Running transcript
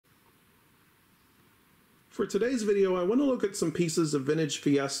For today's video, I want to look at some pieces of vintage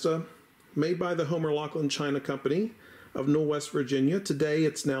Fiesta made by the Homer Laughlin China Company of Newell, West Virginia. Today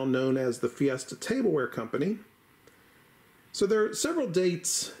it's now known as the Fiesta Tableware Company. So there are several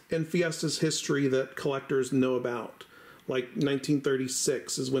dates in Fiesta's history that collectors know about. Like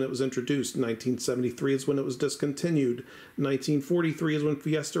 1936 is when it was introduced, 1973 is when it was discontinued, 1943 is when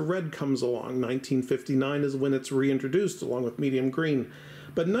Fiesta Red comes along, 1959 is when it's reintroduced along with medium green.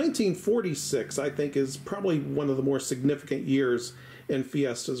 But 1946, I think, is probably one of the more significant years in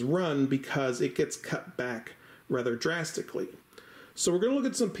Fiesta's run because it gets cut back rather drastically. So we're going to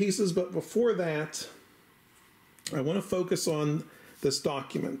look at some pieces, but before that, I want to focus on this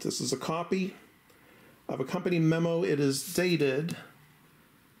document. This is a copy of a company memo. It is dated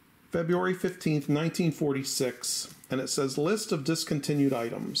February 15th, 1946, and it says List of Discontinued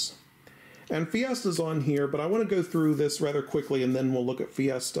Items. And Fiesta's on here, but I want to go through this rather quickly and then we'll look at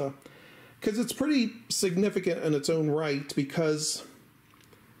Fiesta. Because it's pretty significant in its own right, because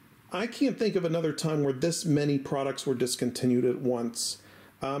I can't think of another time where this many products were discontinued at once.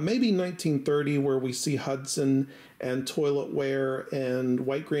 Maybe 1930, where we see Hudson and toiletware and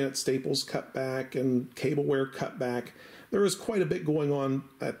white granite staples cut back and cableware cut back. There was quite a bit going on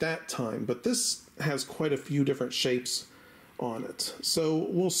at that time, but this has quite a few different shapes on it. So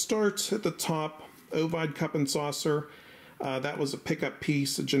we'll start at the top. Ovide cup and saucer. That was a pickup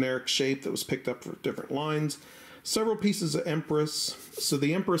piece, a generic shape that was picked up for different lines. Several pieces of Empress. So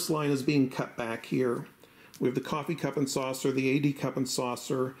the Empress line is being cut back here. We have the coffee cup and saucer, the AD cup and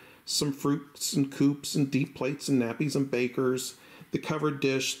saucer, some fruits and coops and deep plates and nappies and bakers, the covered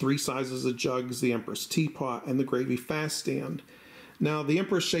dish, 3 sizes of jugs, the Empress teapot, and the gravy fast stand. Now, the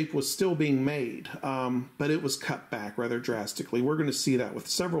Empress shape was still being made, but it was cut back rather drastically. We're going to see that with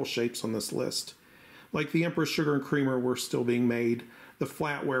several shapes on this list. Like the Empress sugar and creamer were still being made. The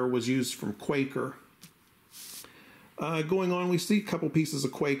flatware was used from Quaker. Going on, we see a couple pieces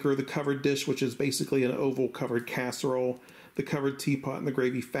of Quaker, the covered dish, which is basically an oval covered casserole, the covered teapot, and the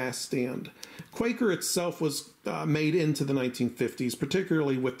gravy fast stand. Quaker itself was made into the 1950s,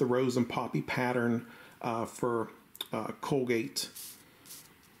 particularly with the rose and poppy pattern for Colgate.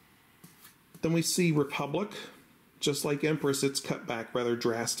 Then we see Republic. Just like Empress, it's cut back rather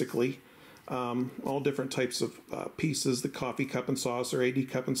drastically. All different types of pieces, the coffee cup and saucer, AD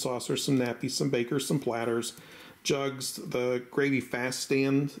cup and saucer, some nappies, some bakers, some platters, jugs, the gravy fast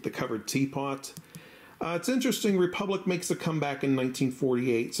stand, the covered teapot. It's interesting, Republic makes a comeback in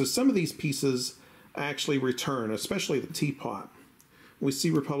 1948, so some of these pieces actually return, especially the teapot. We see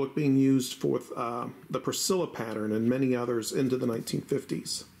Republic being used for the Priscilla pattern and many others into the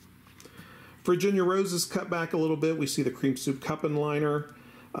 1950s. Virginia Rose is cut back a little bit. We see the cream soup cup and liner,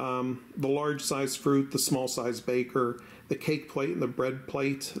 the large size fruit, the small size baker, the cake plate and the bread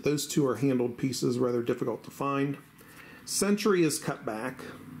plate. Those two are handled pieces, rather difficult to find. Century is cut back.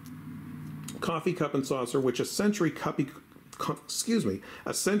 Coffee cup and saucer, which a Century coffee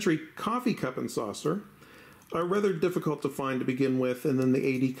cup and saucer are rather difficult to find to begin with, and then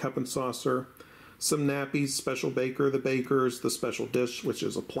the AD cup and saucer, some nappies, special baker, the bakers, the special dish, which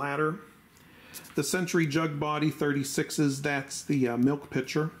is a platter. The Century jug body 36s, that's the milk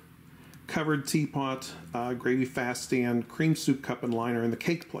pitcher, covered teapot, gravy fast stand, cream soup cup and liner, and the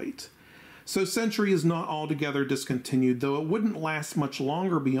cake plate. So Century is not altogether discontinued, though it wouldn't last much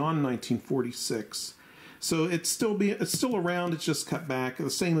longer beyond 1946. So it's still around, it's just cut back. The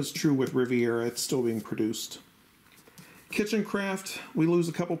same is true with Riviera, it's still being produced. Kitchen craft, we lose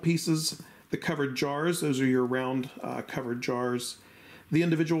a couple pieces. The covered jars, those are your round covered jars. The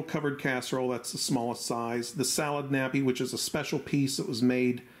individual covered casserole, that's the smallest size. The salad nappy, which is a special piece that was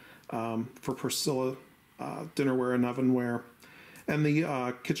made for Priscilla dinnerware and ovenware. And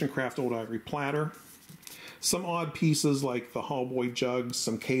the kitchen craft old ivory platter. Some odd pieces like the Hallboy jugs,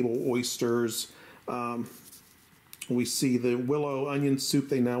 some cable oysters. We see the willow onion soup.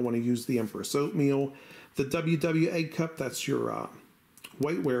 They now want to use the Empress oatmeal. The WW egg cup, that's your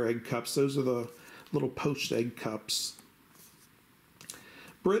whiteware egg cups. Those are the little poached egg cups.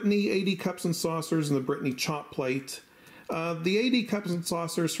 Brittany AD cups and saucers and the Brittany chop plate. The AD cups and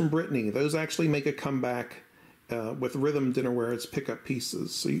saucers from Brittany, those actually make a comeback with Rhythm dinnerware as pickup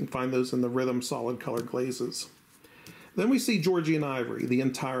pieces. So you can find those in the Rhythm solid color glazes. Then we see Georgian ivory, the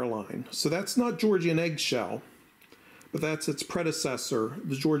entire line. So that's not Georgian eggshell, but that's its predecessor,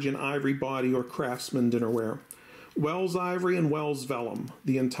 the Georgian ivory body or Craftsman dinnerware. Wells ivory and Wells vellum,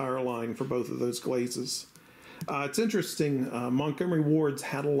 the entire line for both of those glazes. It's interesting, Montgomery Ward's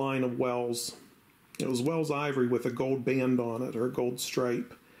had a line of Wells. It was Wells ivory with a gold band on it, or a gold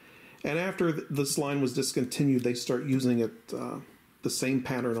stripe. And after this line was discontinued, they start using it, the same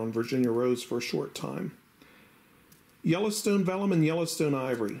pattern on Virginia Rose for a short time. Yellowstone Vellum and Yellowstone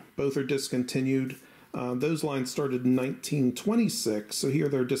Ivory, both are discontinued. Those lines started in 1926, so here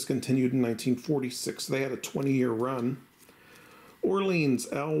they're discontinued in 1946. They had a 20-year run. Orleans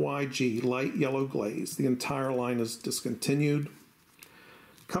LYG, light yellow glaze. The entire line is discontinued.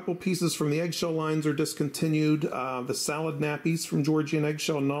 A couple pieces from the eggshell lines are discontinued. The salad nappies from Georgian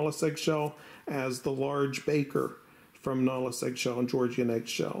Eggshell and Nautilus Eggshell, as the large baker from Nautilus Eggshell and Georgian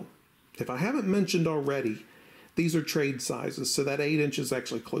Eggshell. If I haven't mentioned already, these are trade sizes, so that 8 inch is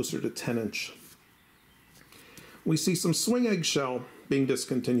actually closer to 10 inch. We see some swing eggshell being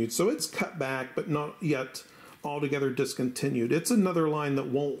discontinued, so it's cut back but not yet altogether discontinued. It's another line that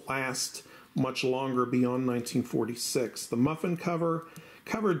won't last much longer beyond 1946. The muffin cover,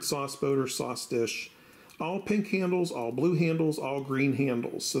 covered sauce boat or sauce dish, all pink handles, all blue handles, all green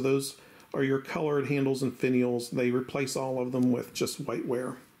handles. So those are your colored handles and finials. They replace all of them with just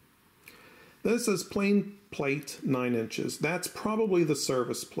whiteware. This is plain plate, 9 inches. That's probably the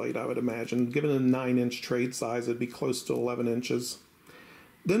service plate, I would imagine. Given a 9 inch trade size, it'd be close to 11 inches.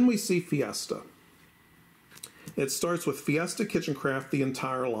 Then we see Fiesta. It starts with Fiesta Kitchen Craft, the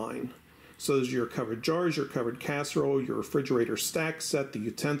entire line. So there's your covered jars, your covered casserole, your refrigerator stack set, the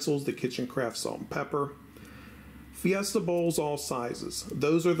utensils, the kitchen craft salt and pepper. Fiesta bowls, all sizes.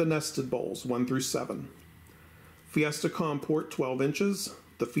 Those are the nested bowls, 1 through 7. Fiesta Comport, 12 inches.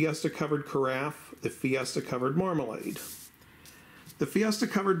 The Fiesta Covered Carafe, the Fiesta Covered Marmalade. The Fiesta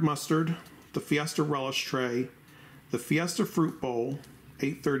Covered Mustard, the Fiesta Relish Tray, the Fiesta Fruit Bowl,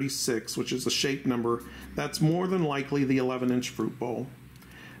 836, which is the shape number. That's more than likely the 11-inch fruit bowl.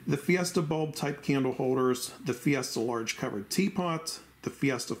 The Fiesta Bulb Type Candle Holders, the Fiesta Large Covered Teapot, the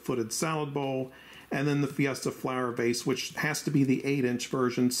Fiesta Footed Salad Bowl, and then the Fiesta Flower Vase, which has to be the 8-inch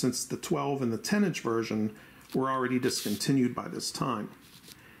version since the 12 and the 10-inch version were already discontinued by this time.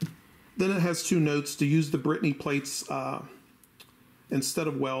 Then it has 2 notes to use the Brittany plates instead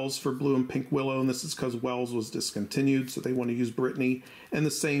of Wells for blue and pink willow, and this is because Wells was discontinued, so they want to use Brittany. And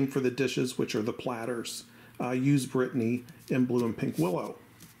the same for the dishes, which are the platters. Use Brittany in blue and pink willow.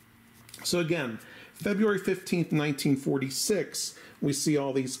 So again, February 15th, 1946, we see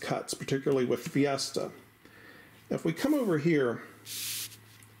all these cuts, particularly with Fiesta. If we come over here,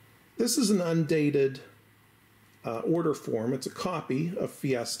 this is an undated order form. It's a copy of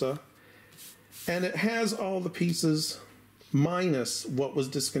Fiesta, and it has all the pieces minus what was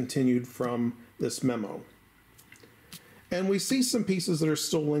discontinued from this memo. And we see some pieces that are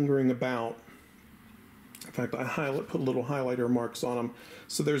still lingering about. In fact, I put little highlighter marks on them.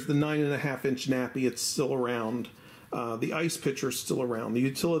 So there's the 9.5-inch nappy, it's still around. The ice pitcher is still around. The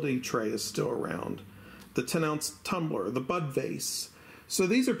utility tray is still around. The 10-ounce tumbler, the bud vase. So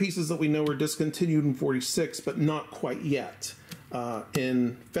these are pieces that we know were discontinued in 46, but not quite yet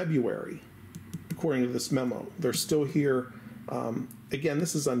in February, according to this memo. They're still here. Again,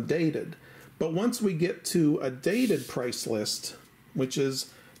 this is undated. But once we get to a dated price list, which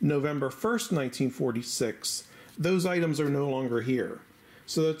is November 1st, 1946, those items are no longer here.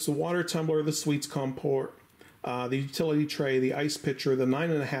 So that's the water tumbler, the sweets comport, the utility tray, the ice pitcher, the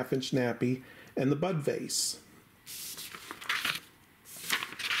 9.5-inch nappy, and the bud vase.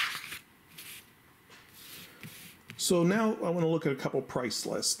 So now I want to look at a couple price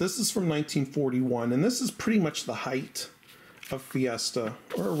lists. This is from 1941, and this is pretty much the height of Fiesta,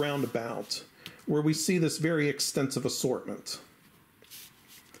 or around about, where we see this very extensive assortment.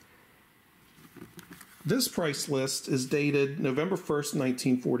 This price list is dated November 1st,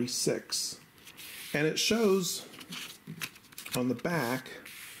 1946, and it shows on the back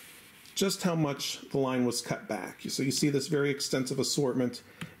just how much the line was cut back. So you see this very extensive assortment,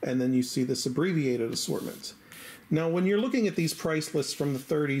 and then you see this abbreviated assortment. Now, when you're looking at these price lists from the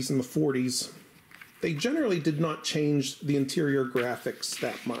 30s and the 40s, they generally did not change the interior graphics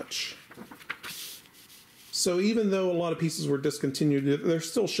that much. So even though a lot of pieces were discontinued, they're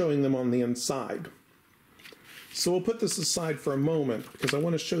still showing them on the inside. So we'll put this aside for a moment because I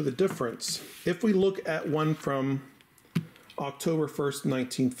want to show the difference. If we look at one from October 1st,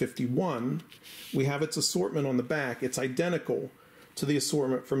 1951, we have its assortment on the back. It's identical to the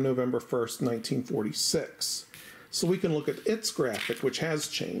assortment from November 1st, 1946. So we can look at its graphic, which has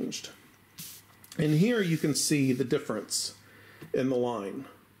changed. And here you can see the difference in the line.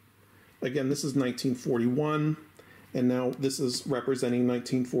 Again, this is 1941, and now this is representing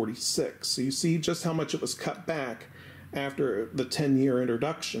 1946. So you see just how much it was cut back after the 10-year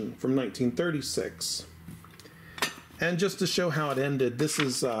introduction from 1936. And just to show how it ended, this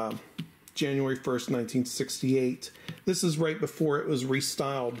is January 1st, 1968. This is right before it was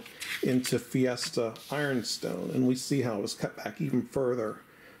restyled into Fiesta Ironstone, and we see how it was cut back even further.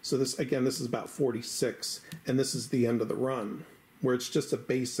 So this, again, this is about 46, and this is the end of the run, where it's just a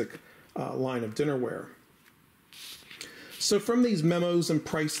basic line of dinnerware. So from these memos and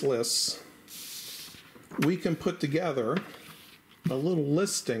price lists, we can put together a little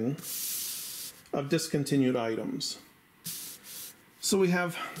listing of discontinued items. So we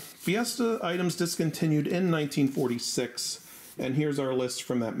have Fiesta items discontinued in 1946, and here's our list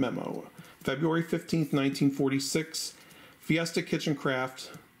from that memo. February 15th, 1946, Fiesta Kitchen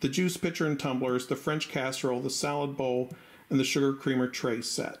Craft, the juice pitcher and tumblers, the French casserole, the salad bowl, and the sugar creamer tray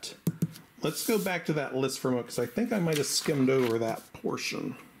set. Let's go back to that list for a moment, because I think I might have skimmed over that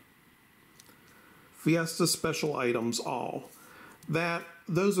portion. Fiesta special items, all.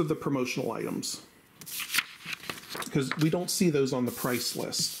 Those are the promotional items, because we don't see those on the price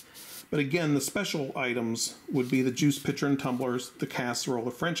list. But again, the special items would be the juice pitcher and tumblers, the casserole,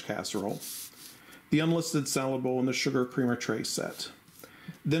 the French casserole, the unlisted salad bowl, and the sugar creamer tray set.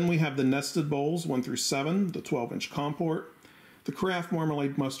 Then we have the nested bowls, 1 through 7, the 12-inch comport, the Kraft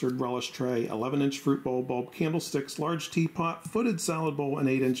marmalade mustard relish tray, 11-inch fruit bowl, bulb candlesticks, large teapot, footed salad bowl, and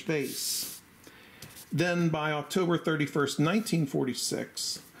 8-inch vase. Then by October 31st,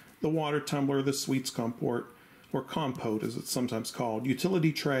 1946, the water tumbler, the sweets comport, or compote as it's sometimes called,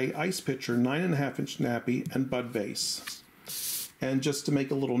 utility tray, ice pitcher, 9.5-inch nappy, and bud vase. And just to make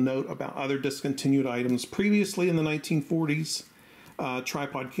a little note about other discontinued items, previously in the 1940s,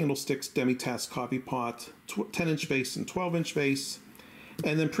 tripod candlesticks, demi-tasse coffee pot, 10-inch vase and 12-inch vase.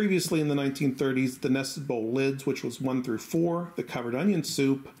 And then previously in the 1930s, the nested bowl lids, which was 1 through 4, the covered onion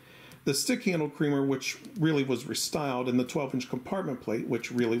soup, the stick-handled creamer, which really was restyled, and the 12-inch compartment plate,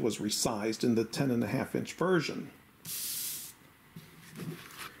 which really was resized in the 10.5-inch version.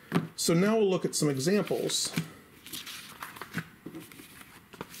 So now we'll look at some examples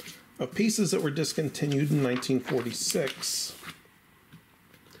of pieces that were discontinued in 1946.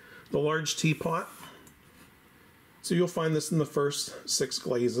 The large teapot. So you'll find this in the first 6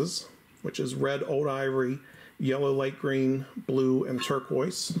 glazes, which is red old ivory, yellow light green, blue, and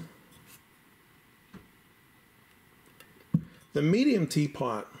turquoise. The medium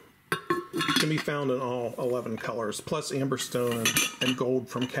teapot can be found in all 11 colors, plus amber stone and gold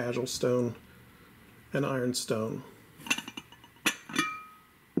from casual stone and ironstone.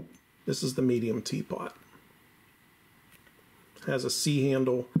 This is the medium teapot. It has a C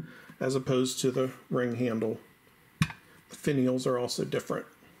handle as opposed to the ring handle. The finials are also different.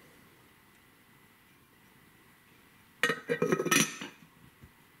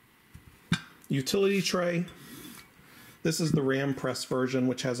 Utility tray. This is the ram press version,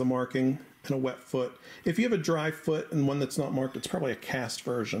 which has a marking and a wet foot. If you have a dry foot and one that's not marked, it's probably a cast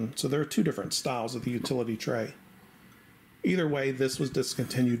version. So there are 2 different styles of the utility tray. Either way, this was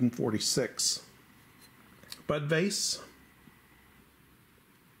discontinued in 46. Bud vase.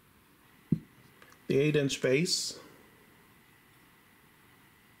 The 8-inch vase.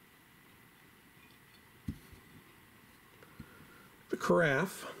 The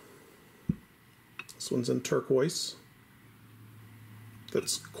carafe. This one's in turquoise.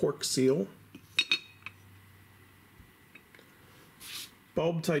 That's cork seal.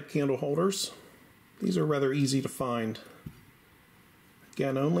 Bulb type candle holders. These are rather easy to find.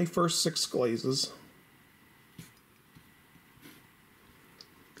 Again, only first 6 glazes.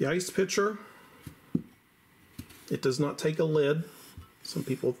 The ice pitcher. It does not take a lid. Some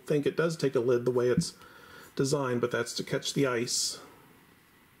people think it does take a lid the way it's designed, but that's to catch the ice.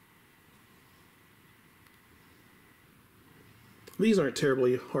 These aren't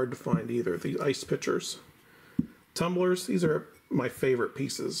terribly hard to find either, the ice pitchers. Tumblers, these are my favorite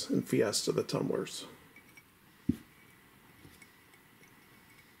pieces in Fiesta, the tumblers.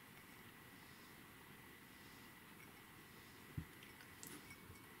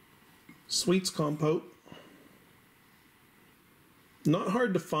 Sweets compote. Not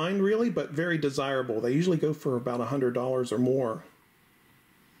hard to find really, but very desirable. They usually go for about $100 or more.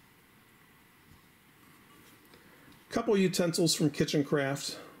 Couple utensils from Kitchen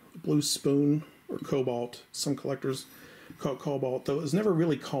Craft, blue spoon or cobalt. Some collectors call it cobalt, though it was never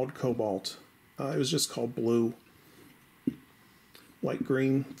really called cobalt. It was just called blue. Light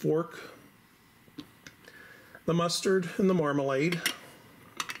green fork. The mustard and the marmalade.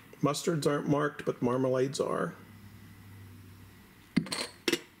 Mustards aren't marked, but marmalades are.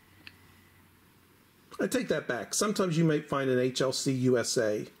 I take that back. Sometimes you might find an HLC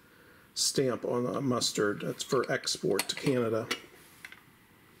USA stamp on a mustard. That's for export to Canada.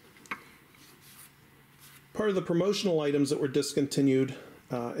 Part of the promotional items that were discontinued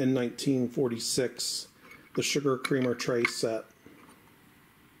in 1946, the sugar creamer tray set.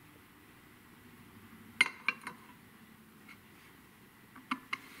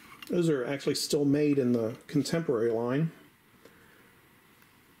 Those are actually still made in the contemporary line.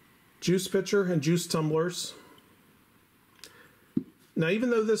 Juice pitcher and juice tumblers. Now,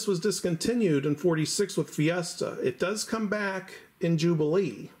 even though this was discontinued in '46 with Fiesta, it does come back in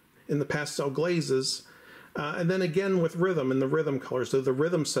Jubilee in the pastel glazes, and then again with Rhythm in the Rhythm colors. Though the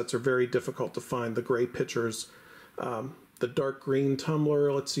Rhythm sets are very difficult to find. The gray pitchers, the dark green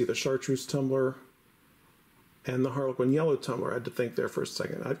tumbler, let's see, the chartreuse tumbler, and the Harlequin yellow tumbler. I had to think there for a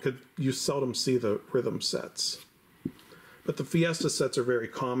second. You seldom see the Rhythm sets. But the Fiesta sets are very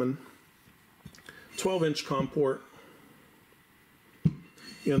common. 12-inch comport.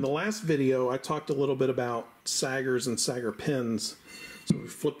 You know, in the last video, I talked a little bit about saggers and sagger pins. So we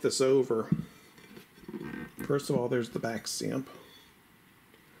flip this over. First of all, there's the back stamp.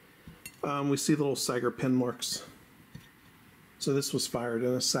 We see the little sagger pin marks. So this was fired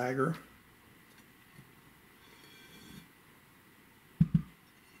in a sagger.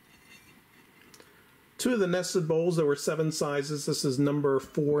 Two of the nested bowls, there were 7 sizes. This is number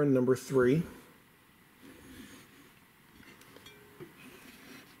 4 and number 3.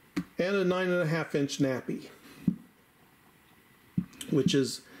 And a 9.5-inch nappy, which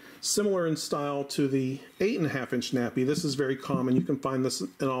is similar in style to the 8.5-inch nappy. This is very common. You can find this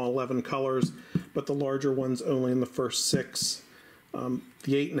in all 11 colors, but the larger ones only in the first 6. The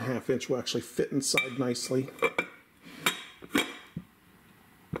 8.5-inch will actually fit inside nicely.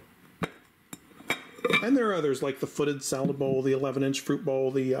 And there are others like the footed salad bowl, the 11-inch fruit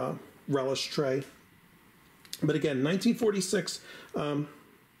bowl, the relish tray. But again, 1946,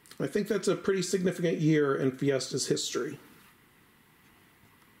 I think that's a pretty significant year in Fiesta's history.